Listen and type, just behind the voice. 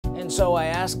And so I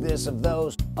ask this of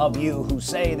those of you who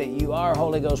say that you are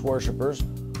Holy Ghost worshipers.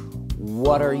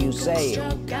 What are you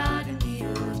saying? The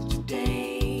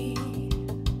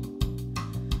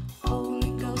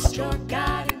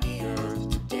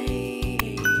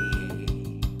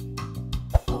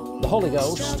Holy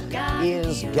Ghost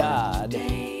is God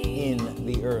in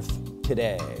the earth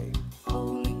today.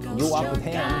 You walk with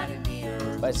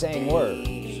Him by saying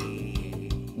words.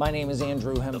 My name is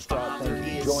Andrew Hemstrought.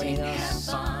 Thank you for joining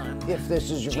us. If this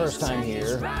is your first time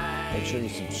here, make sure you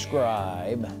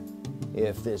subscribe.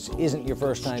 If this isn't your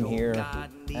first time here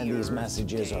and these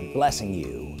messages are blessing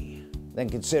you, then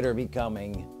consider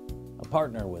becoming a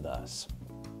partner with us.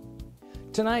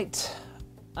 Tonight,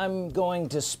 I'm going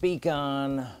to speak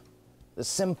on the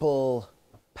simple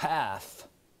path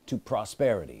to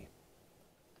prosperity.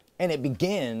 And it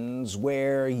begins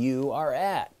where you are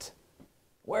at,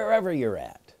 wherever you're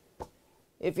at.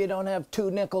 If you don't have two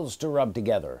nickels to rub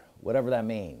together, whatever that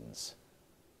means,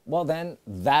 well then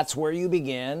that's where you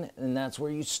begin and that's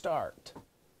where you start.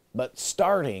 But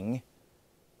starting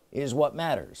is what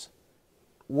matters.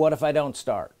 What if I don't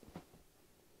start?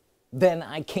 Then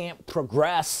I can't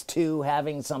progress to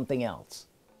having something else.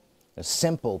 A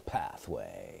simple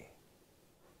pathway.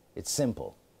 It's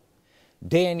simple.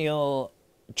 Daniel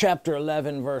chapter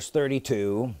 11 verse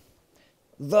 32,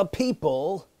 the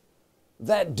people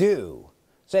that do.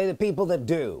 Say the people that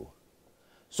do.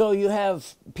 So you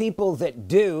have people that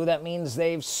do, that means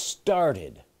they've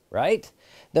started, right?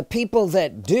 The people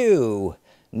that do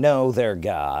know their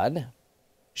God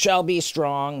shall be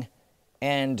strong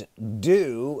and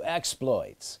do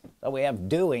exploits. So we have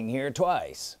doing here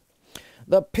twice.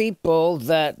 The people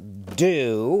that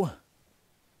do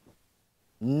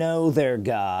know their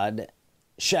God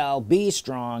shall be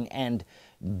strong and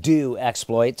do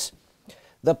exploits.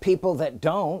 The people that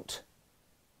don't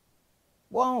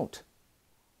won't.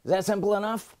 Is that simple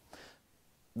enough?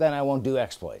 Then I won't do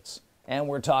exploits. And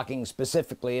we're talking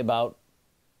specifically about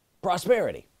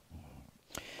prosperity.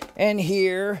 And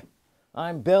here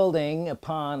I'm building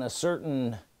upon a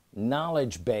certain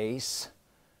knowledge base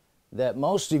that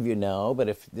most of you know, but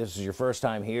if this is your first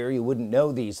time here, you wouldn't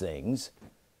know these things.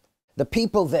 The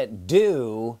people that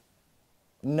do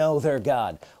know their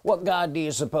God. What God do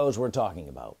you suppose we're talking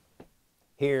about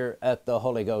here at the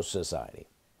Holy Ghost Society?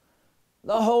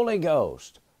 The Holy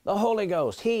Ghost. The Holy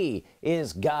Ghost. He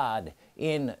is God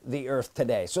in the earth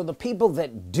today. So the people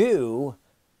that do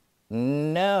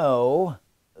know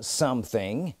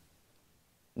something,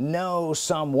 know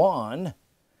someone.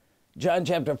 John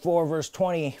chapter 4 verse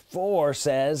 24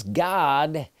 says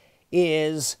God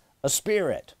is a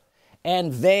spirit,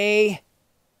 and they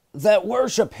that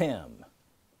worship Him.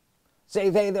 Say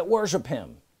they that worship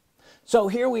Him. So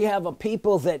here we have a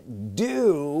people that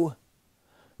do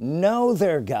know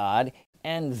their God,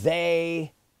 and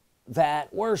they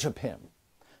that worship Him.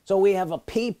 So we have a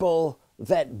people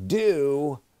that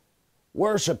do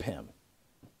worship Him.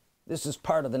 This is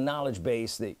part of the knowledge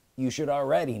base that you should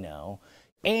already know.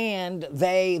 And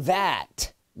they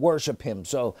that worship Him.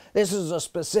 So this is a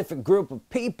specific group of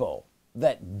people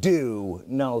that do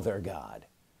know their God.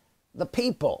 The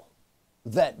people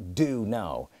that do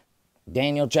know.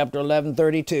 Daniel chapter 11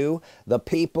 32, the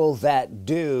people that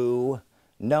do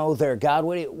know their God.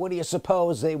 What do you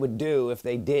suppose they would do if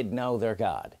they did know their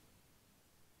God?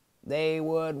 They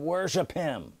would worship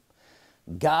Him.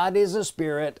 God is a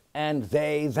spirit, and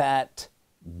they that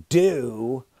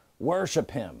do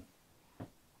worship Him.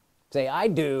 Say, I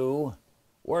do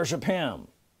worship Him.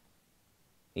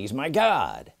 He's my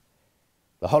God.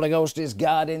 The Holy Ghost is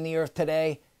God in the earth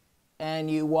today, and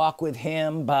you walk with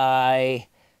Him by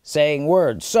saying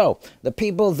words. So the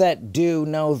people that do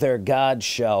know their God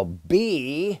shall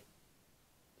be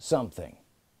something.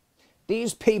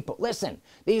 These people, listen,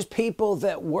 these people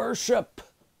that worship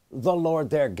the Lord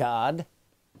their God,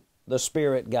 the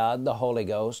Spirit God, the Holy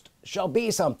Ghost, shall be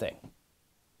something.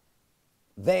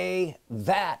 They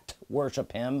that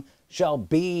worship Him shall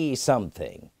be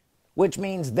something, which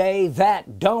means they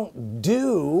that don't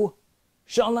do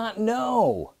shall not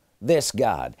know this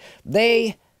God.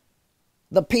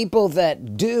 The people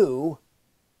that do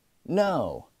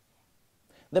know.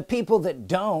 The people that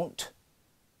don't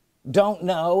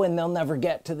know, and they'll never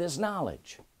get to this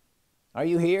knowledge. Are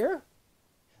you here?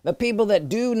 The people that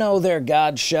do know their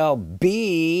God shall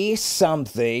be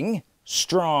something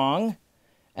strong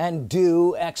and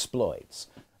do exploits.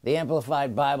 The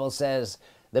Amplified Bible says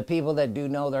the people that do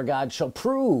know their God shall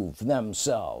prove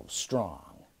themselves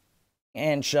strong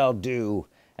and shall do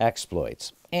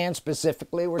exploits. And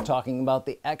specifically we're talking about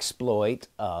the exploit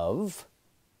of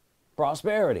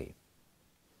prosperity.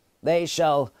 They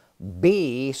shall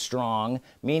be strong,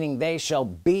 meaning they shall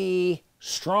be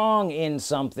strong in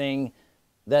something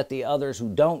that the others who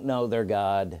don't know their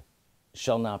God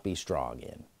shall not be strong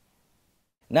in.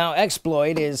 Now,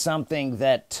 exploit is something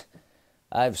that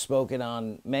I've spoken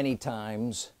on many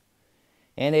times,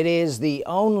 and it is the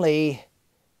only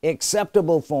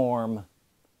acceptable form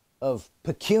of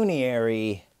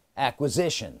pecuniary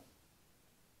acquisition.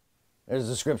 There's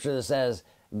a scripture that says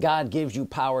God gives you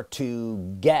power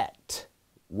to get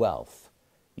wealth.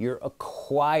 You're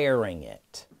acquiring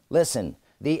it. Listen,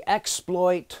 the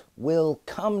exploit will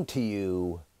come to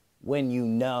you when you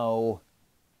know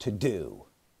to do.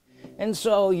 And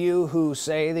so you who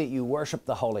say that you worship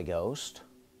the Holy Ghost,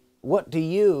 what do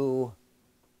you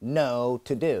know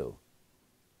to do?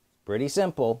 Pretty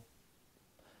simple.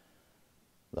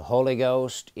 The Holy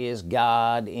Ghost is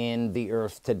God in the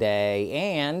earth today,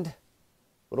 and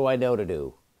what do I know to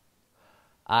do?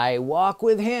 I walk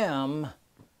with Him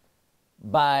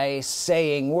by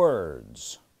saying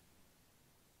words.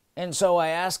 And so I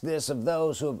ask this of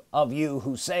those of you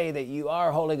who say that you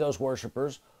are Holy Ghost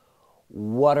worshipers,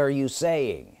 what are you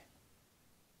saying?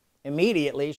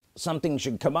 Immediately, something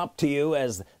should come up to you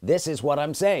as, this is what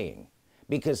I'm saying,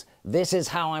 because this is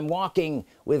how I'm walking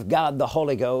with God the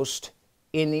Holy Ghost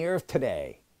in the earth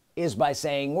today, is by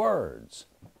saying words,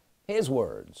 His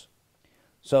words.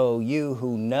 So you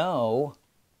who know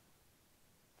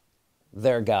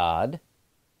their God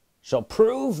shall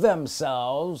prove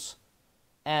themselves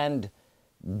and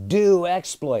do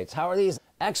exploits. How are these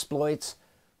exploits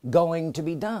going to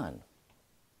be done?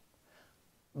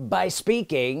 By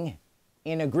speaking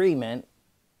in agreement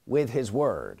with His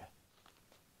word.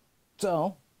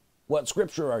 So, what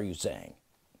scripture are you saying?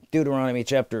 Deuteronomy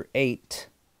chapter 8,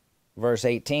 verse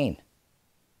 18.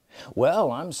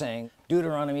 Well, I'm saying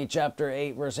Deuteronomy chapter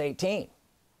 8, verse 18.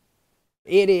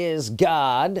 It is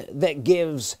God that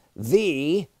gives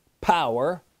thee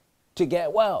power to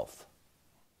get wealth.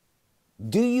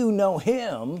 Do you know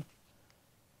Him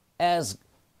as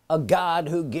a God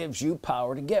who gives you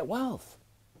power to get wealth?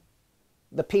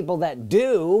 The people that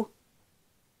do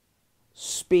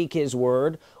speak His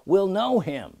word will know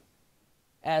Him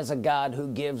as a God who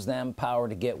gives them power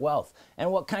to get wealth.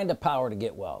 And what kind of power to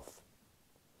get wealth?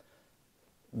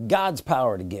 God's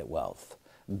power to get wealth.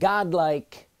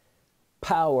 God-like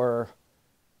power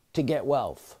to get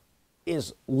wealth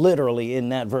is literally in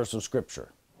that verse of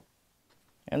scripture.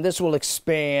 And this will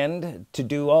expand to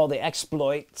do all the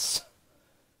exploits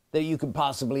that you could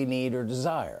possibly need or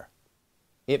desire.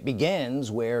 It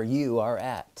begins where you are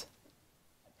at.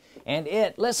 And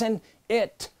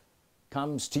it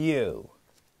comes to you.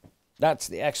 That's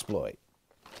the exploit.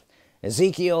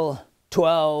 Ezekiel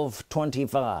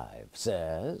 12:25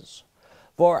 says,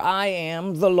 for I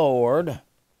am the Lord,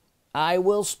 I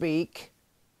will speak,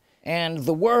 and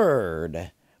the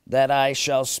word that I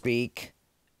shall speak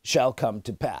shall come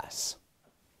to pass.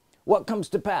 What comes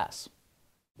to pass?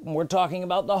 We're talking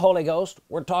about the Holy Ghost.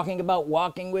 We're talking about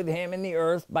walking with Him in the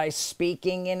earth by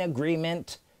speaking in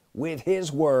agreement with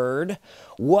His word.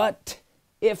 What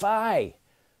if I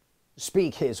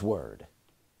speak His word?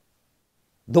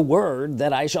 The word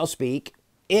that I shall speak,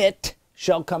 it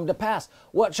shall come to pass.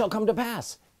 What shall come to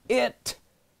pass? It,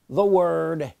 the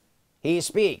word He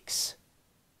speaks.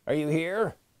 Are you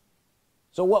here?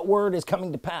 So what word is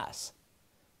coming to pass?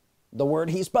 The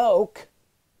word He spoke.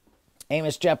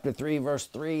 Amos chapter 3 verse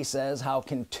 3 says, how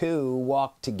can two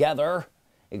walk together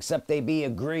except they be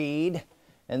agreed?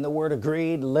 And the word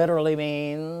agreed literally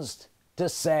means to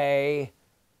say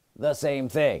the same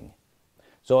thing.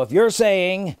 So if you're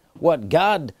saying what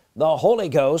God the Holy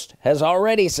Ghost has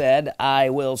already said, I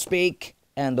will speak,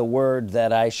 and the word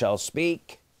that I shall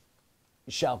speak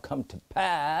shall come to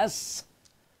pass,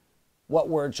 what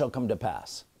word shall come to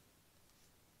pass?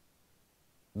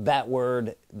 That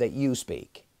word that you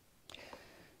speak.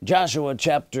 Joshua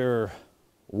chapter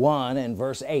 1 and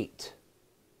verse 8.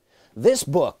 This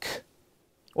book,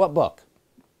 what book?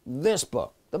 This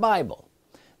book, the Bible.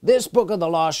 This book of the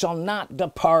law shall not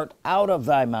depart out of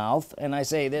thy mouth. And I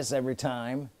say this every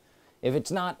time. If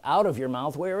it's not out of your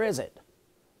mouth, where is it?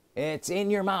 It's in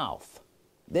your mouth.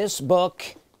 This book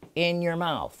in your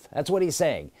mouth. That's what he's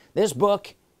saying. This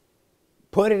book,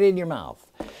 put it in your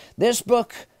mouth. This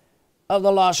book of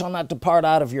the law shall not depart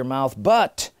out of your mouth,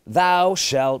 but thou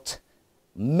shalt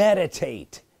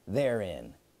meditate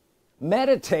therein.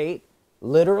 Meditate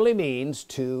literally means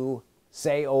to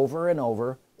say over and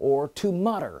over, or to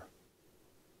mutter.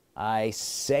 I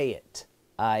say it.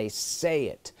 I say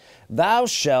it. Thou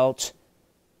shalt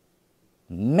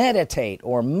meditate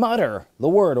or mutter the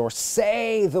word or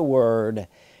say the word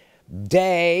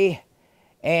day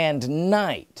and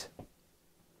night.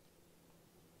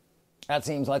 That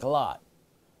seems like a lot.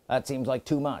 That seems like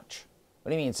too much. What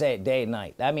do you mean say it day and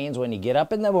night? That means when you get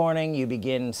up in the morning, you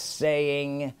begin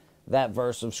saying that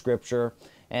verse of scripture,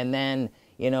 and then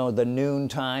the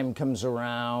noontime comes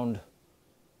around,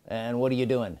 and what are you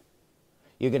doing?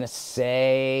 You're gonna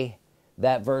say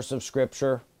that verse of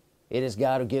scripture, it is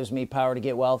God who gives me power to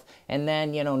get wealth. And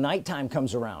then nighttime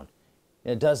comes around.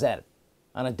 It does that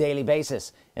on a daily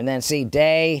basis. And then see,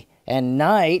 day and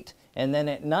night, and then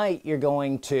at night you're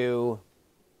going to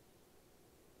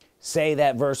say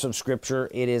that verse of scripture,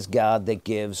 it is God that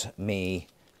gives me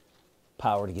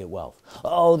power to get wealth.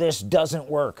 Oh, this doesn't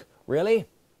work. Really?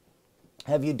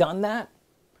 Have you done that?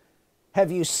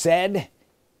 Have you said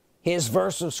his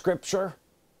verse of scripture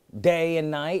day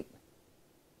and night?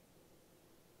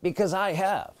 Because I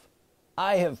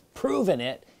have proven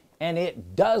it, and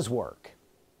it does work.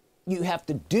 You have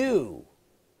to do.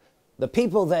 The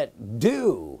people that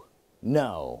do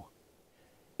know.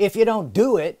 If you don't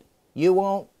do it, you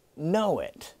won't know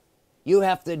it. You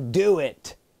have to do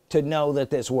it to know that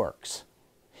this works.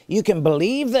 You can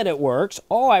believe that it works.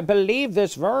 Oh, I believe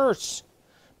this verse.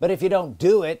 But if you don't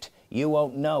do it, you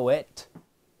won't know it.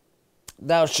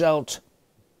 Thou shalt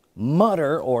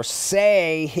mutter or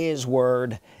say his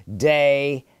word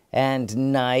day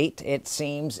and night. It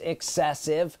seems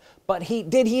excessive, but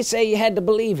did he say you had to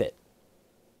believe it?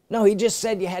 No, he just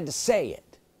said you had to say it.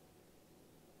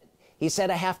 He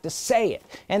said I have to say it.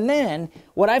 And then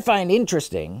what I find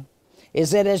interesting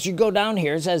is that as you go down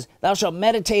here, it says thou shalt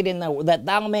meditate in that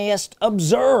thou mayest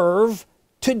observe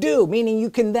to do, meaning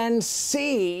you can then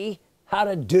see how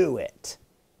to do it.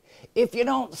 If you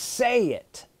don't say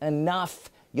it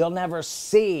enough, you'll never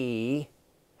see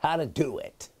how to do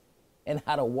it and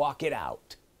how to walk it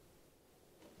out.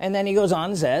 And then he goes on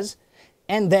and says,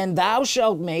 and then thou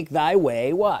shalt make thy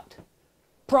way what?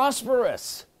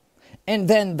 Prosperous. And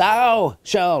then thou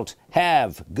shalt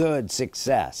have good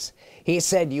success. He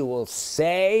said you will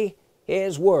say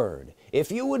his word.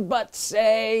 If you would but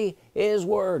say his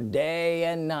word day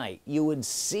and night, you would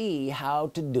see how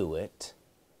to do it,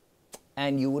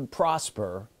 and you would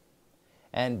prosper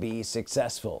and be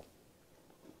successful.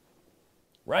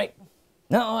 Right?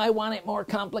 No, I want it more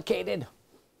complicated.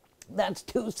 That's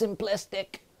too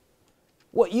simplistic.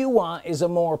 What you want is a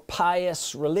more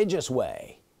pious, religious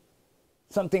way.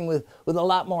 Something with a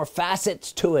lot more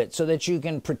facets to it so that you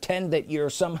can pretend that you're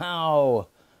somehow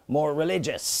more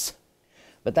religious.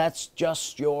 But that's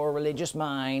just your religious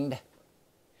mind.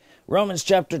 Romans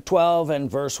chapter 12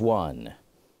 and verse 1.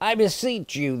 I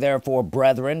beseech you, therefore,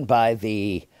 brethren, by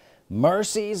the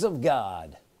mercies of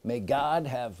God. May God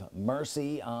have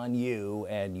mercy on you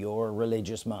and your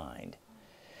religious mind.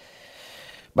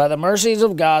 By the mercies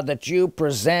of God, that you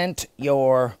present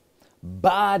your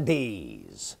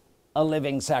bodies a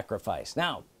living sacrifice.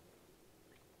 Now,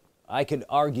 I could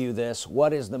argue this.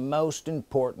 What is the most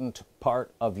important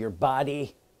part of your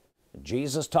body?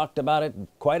 Jesus talked about it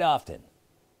quite often.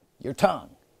 Your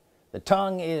tongue. The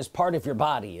tongue is part of your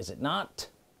body, is it not?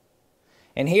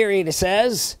 And here he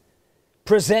says,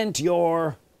 present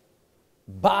your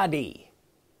body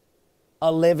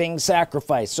a living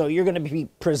sacrifice. So you're going to be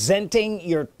presenting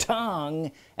your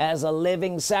tongue as a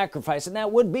living sacrifice. And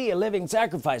that would be a living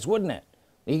sacrifice, wouldn't it?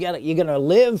 You're going to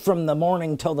live from the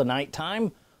morning till the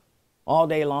nighttime, all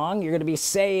day long. You're going to be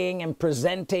saying and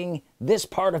presenting this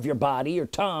part of your body, your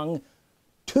tongue,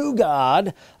 to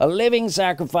God, a living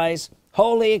sacrifice,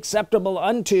 holy, acceptable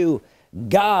unto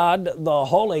God, the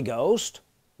Holy Ghost,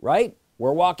 right?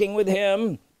 We're walking with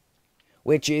him,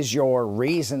 which is your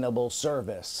reasonable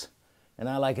service. And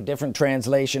I like a different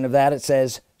translation of that. It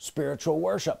says spiritual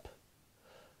worship.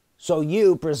 So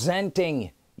you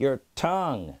presenting your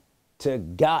tongue to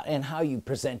God. And how are you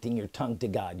presenting your tongue to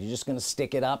God? You're just going to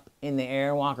stick it up in the air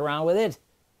and walk around with it?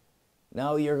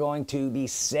 No, you're going to be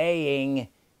saying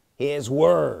his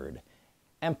word.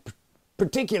 And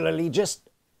particularly just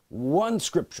one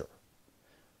scripture.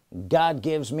 God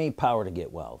gives me power to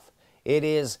get wealth. It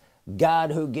is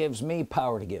God who gives me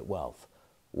power to get wealth.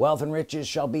 Wealth and riches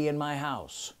shall be in my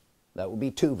house. That would be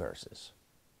 2 verses.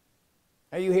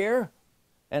 Are you here?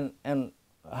 And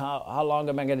how long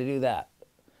am I going to do that?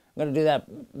 I'm going to do that,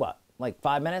 what, like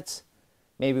 5 minutes?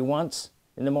 Maybe once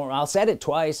in the morning. I'll said it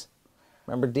twice.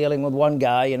 Remember dealing with one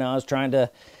guy, I was trying to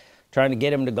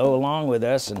get him to go along with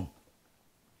us,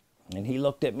 and he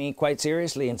looked at me quite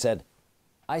seriously and said,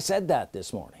 I said that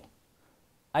this morning.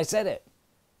 I said it.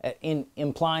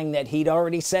 Implying that he'd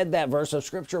already said that verse of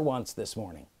scripture once this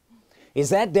morning. Is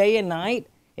that day and night?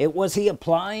 Was he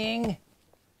applying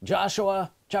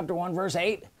Joshua chapter 1 verse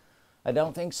 8? I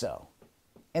don't think so.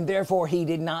 And therefore he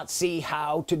did not see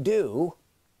how to do.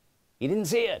 He didn't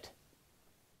see it.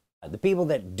 The people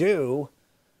that do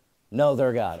know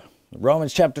their God.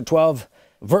 Romans chapter 12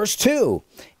 verse 2,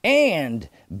 and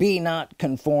be not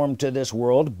conformed to this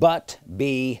world, but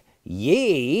be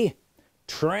ye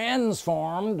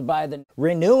transformed by the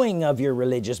renewing of your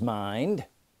religious mind,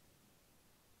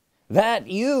 that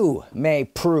you may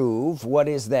prove what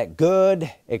is that good,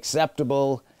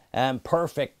 acceptable, and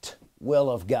perfect will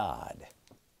of God.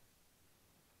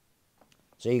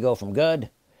 So you go from good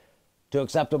to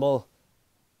acceptable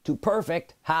to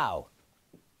perfect. How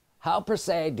per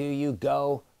se do you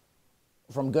go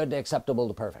from good to acceptable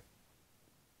to perfect?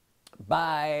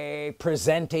 By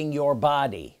presenting your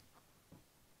body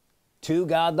to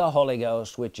God the Holy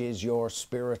Ghost, which is your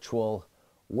spiritual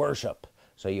worship.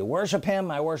 So you worship him,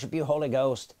 I worship you, Holy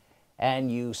Ghost,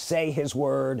 and you say his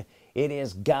word. It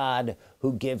is God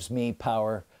who gives me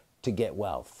power to get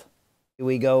wealth.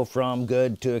 We go from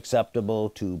good to acceptable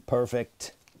to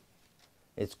perfect.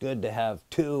 It's good to have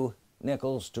two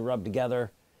nickels to rub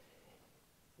together.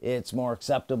 It's more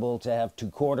acceptable to have 2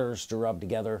 quarters to rub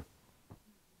together.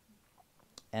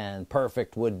 And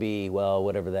perfect would be, well,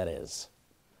 whatever that is.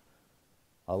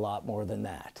 A lot more than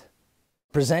that.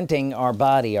 Presenting our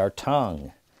body, our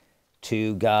tongue,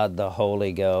 to God the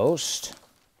Holy Ghost.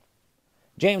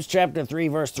 James chapter 3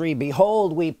 verse 3,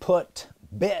 behold, we put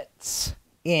bits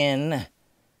in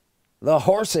the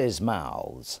horses'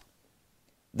 mouths,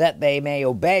 that they may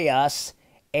obey us,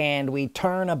 and we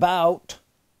turn about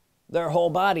their whole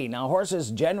body. Now,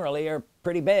 horses generally are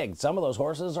pretty big. Some of those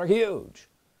horses are huge.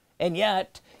 And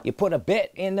yet, you put a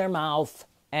bit in their mouth,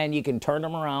 and you can turn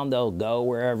them around. They'll go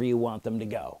wherever you want them to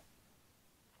go.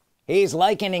 He's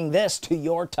likening this to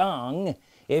your tongue.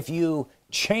 If you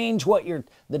change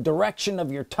the direction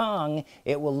of your tongue,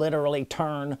 it will literally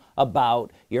turn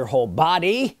about your whole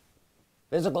body.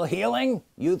 Physical healing,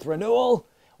 youth renewal,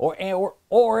 or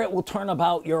it will turn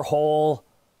about your whole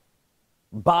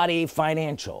body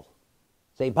financial.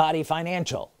 Say body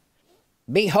financial.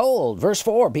 Behold, verse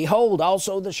 4, behold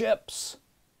also the ships,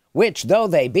 which though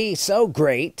they be so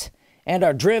great, and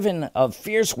are driven of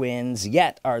fierce winds,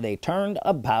 yet are they turned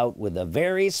about with a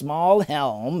very small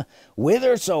helm,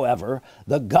 whithersoever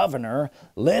the governor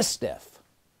listeth.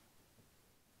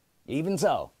 Even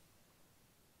so,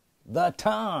 the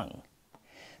tongue.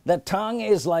 The tongue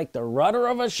is like the rudder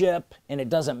of a ship, and it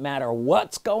doesn't matter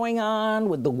what's going on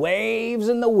with the waves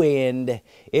and the wind,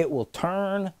 it will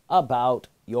turn about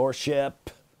your ship.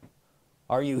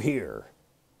 Are you here?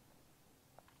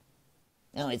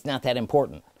 No, it's not that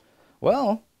important.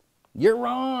 Well, you're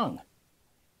wrong.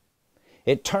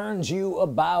 It turns you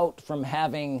about from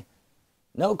having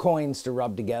no coins to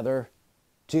rub together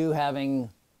to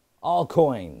having all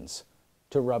coins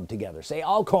to rub together. Say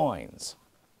all coins.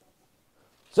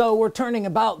 So we're turning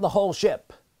about the whole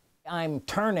ship. I'm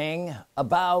turning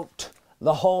about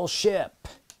the whole ship.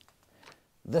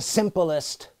 The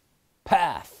simplest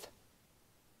path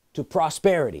to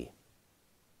prosperity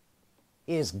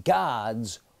is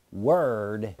God's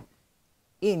word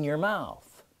in your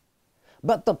mouth.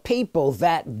 But the people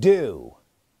that do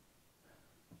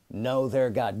know their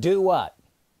God, do what?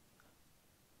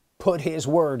 Put his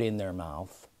word in their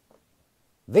mouth.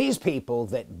 These people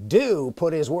that do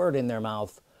put his word in their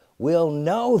mouth will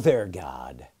know their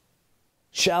God,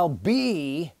 shall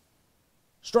be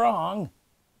strong,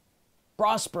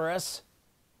 prosperous,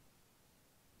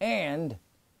 and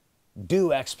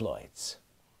do exploits.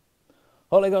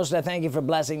 Holy Ghost, I thank you for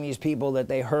blessing these people that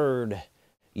they heard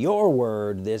your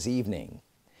word this evening,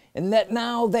 and that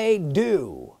now they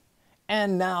do,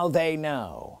 and now they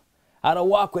know how to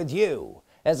walk with you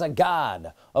as a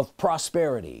God of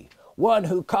prosperity, one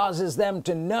who causes them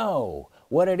to know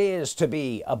what it is to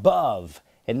be above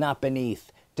and not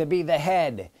beneath, to be the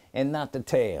head and not the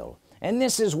tail. And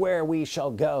this is where we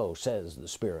shall go, says the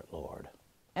Spirit Lord,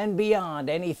 and beyond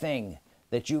anything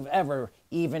that you've ever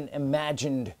even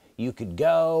imagined you could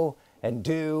go and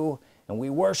do. And we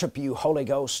worship you, Holy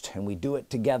Ghost, and we do it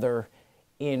together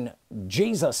in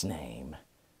Jesus' name.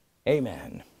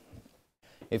 Amen.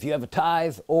 If you have a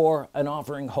tithe or an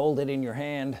offering, hold it in your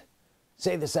hand.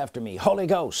 Say this after me. Holy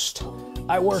Ghost,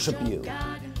 I worship you.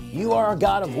 You are a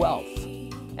God of wealth,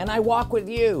 and I walk with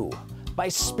you by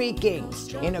speaking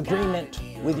in agreement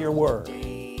with your word.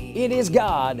 It is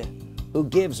God who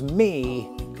gives me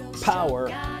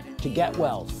power to get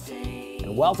wealth,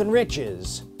 and wealth and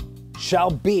riches shall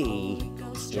be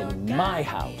in my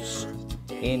house.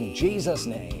 In Jesus'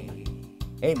 name,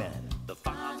 amen. The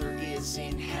Father is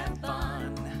in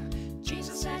heaven,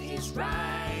 Jesus at his right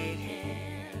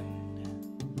hand.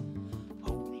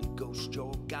 Holy Ghost,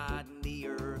 your God.